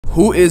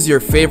Who is your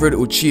favorite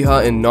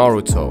Uchiha in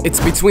Naruto? It's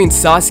between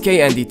Sasuke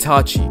and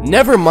Itachi.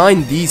 Never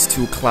mind these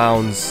two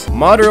clowns.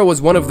 Madara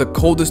was one of the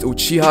coldest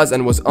Uchihas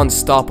and was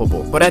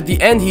unstoppable, but at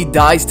the end he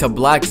dies to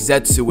Black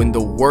Zetsu in the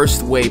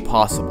worst way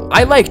possible.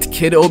 I liked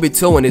Kid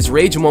Obito and his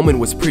rage moment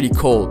was pretty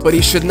cold, but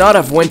he should not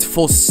have went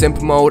full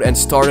simp mode and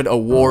started a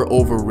war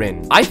over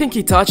Rin. I think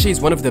Itachi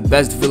is one of the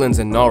best villains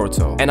in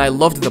Naruto, and I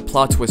loved the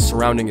plot twist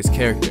surrounding his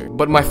character.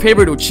 But my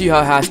favorite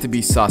Uchiha has to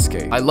be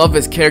Sasuke. I love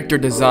his character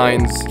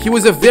designs. He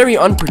was a very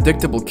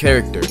unpredictable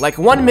character. Like,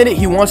 one minute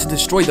he wants to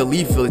destroy the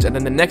Leaf Village, and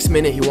then the next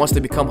minute he wants to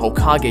become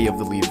Hokage of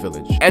the Leaf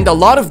Village. And a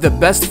lot of the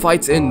best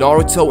fights in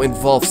Naruto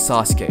involve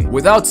Sasuke.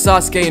 Without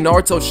Sasuke,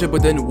 Naruto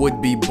Shippuden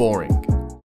would be boring.